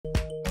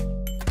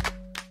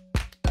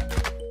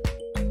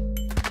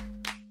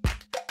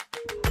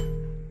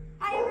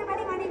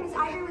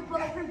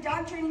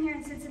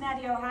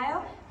Cincinnati,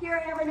 Ohio. Here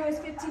I have our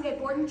newest 15-day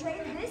board and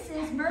train. This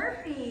is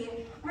Murphy.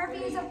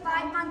 Murphy is a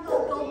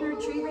 5-month-old golden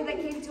retriever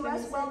that came to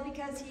us, well,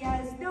 because he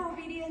has no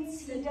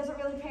obedience, he doesn't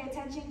really pay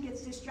attention,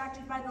 gets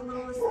distracted by the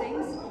littlest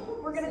things.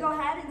 We're going to go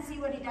ahead and see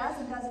what he does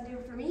and doesn't do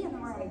for me, and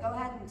then we're going to go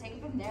ahead and take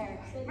it from there.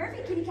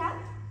 Murphy, kitty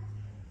cat.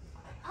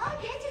 Oh,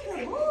 that's a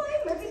good boy.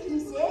 Murphy, can you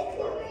sit?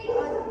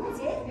 Oh,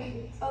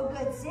 sit. Oh,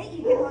 good, sit.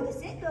 You can hold the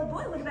sit. Good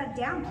boy. What about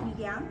down? Can you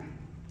down?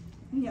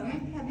 No,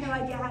 you have no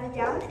idea how to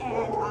down,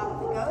 and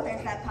off we go.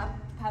 There's that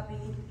puppy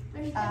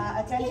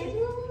attention.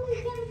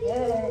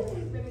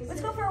 Good. Let's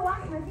go for a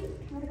walk, Murphy. You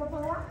want to go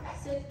for a walk?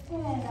 Sit.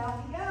 And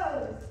off he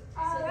goes.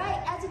 All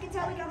right, as you can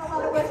tell, we got a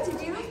lot of work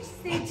to do.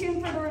 Stay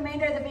tuned for the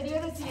remainder of the video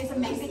to see his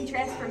amazing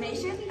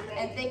transformation.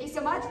 And thank you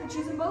so much for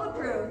choosing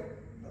Bulletproof.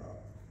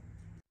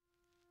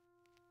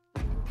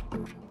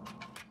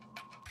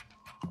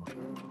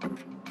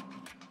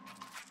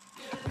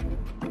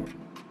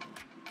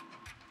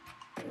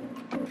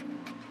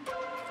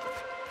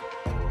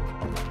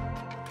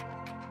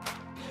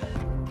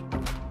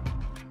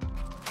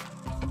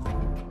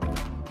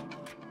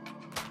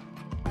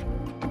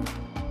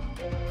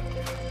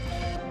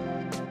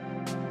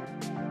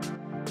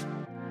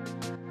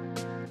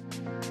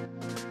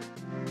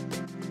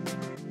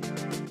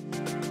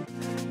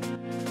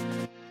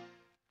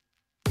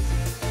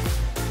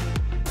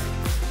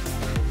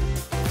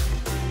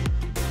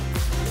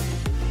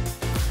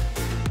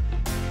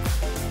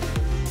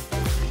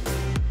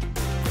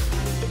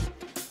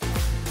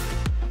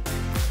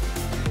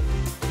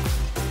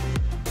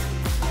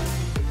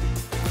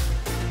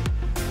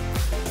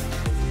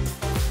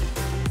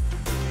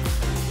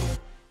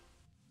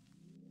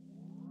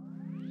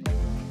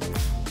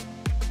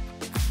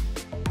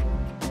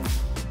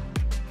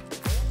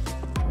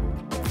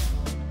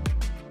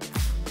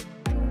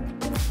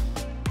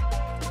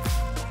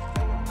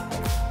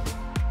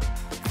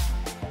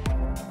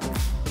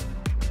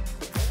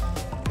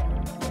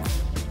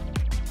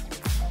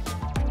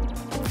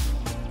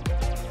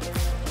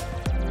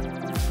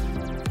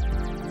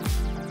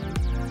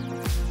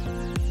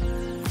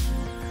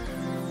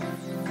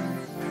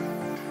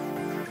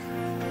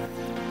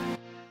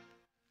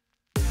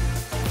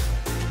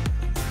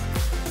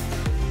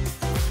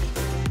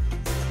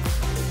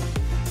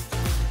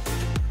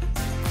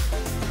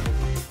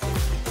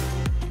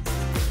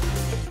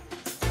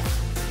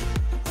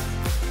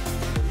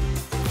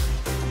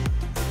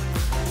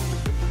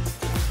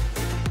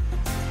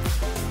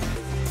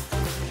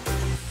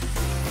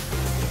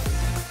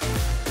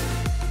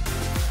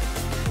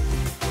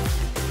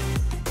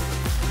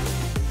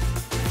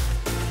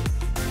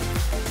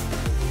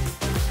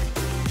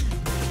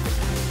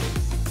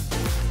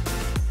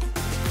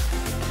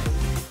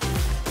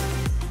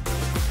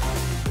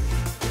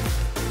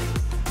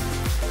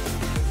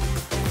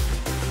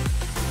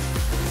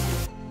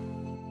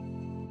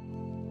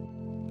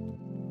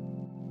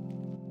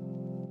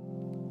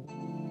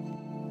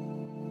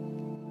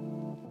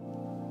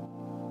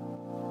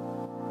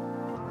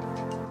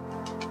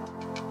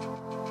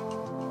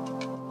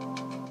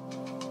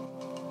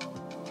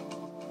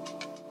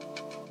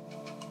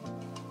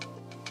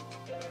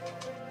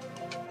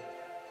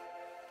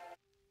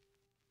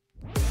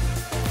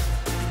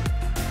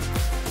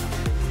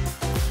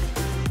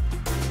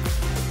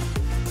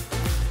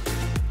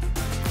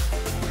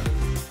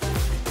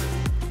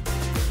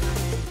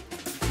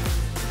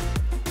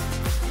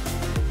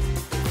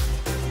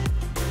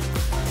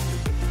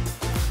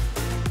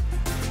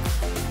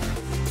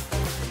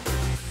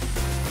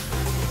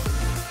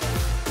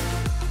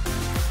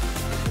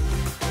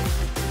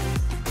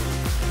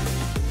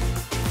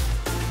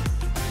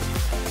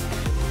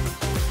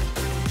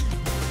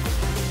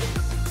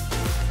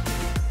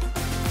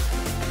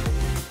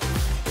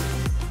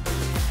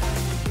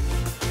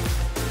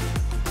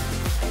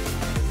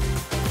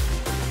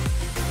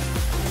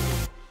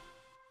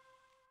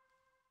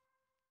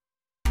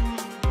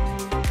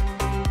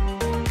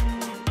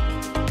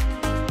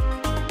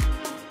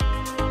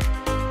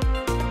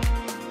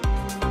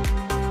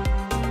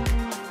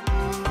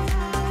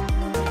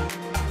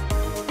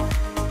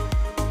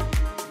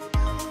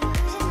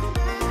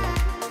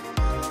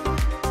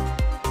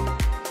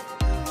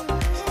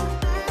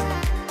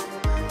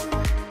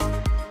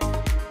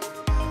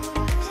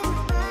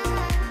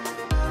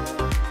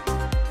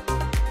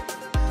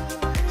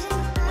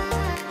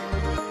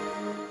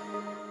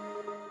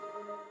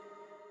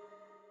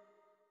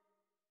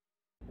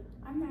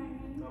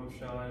 I'm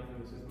Sean,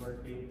 this is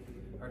Murphy.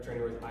 Our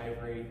trainer was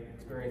Ivory.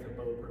 Experience at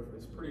Bulletproof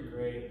was pretty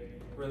great.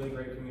 Really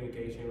great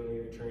communication,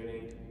 really good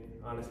training.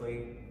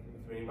 Honestly,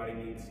 if anybody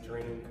needs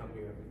training, come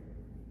here.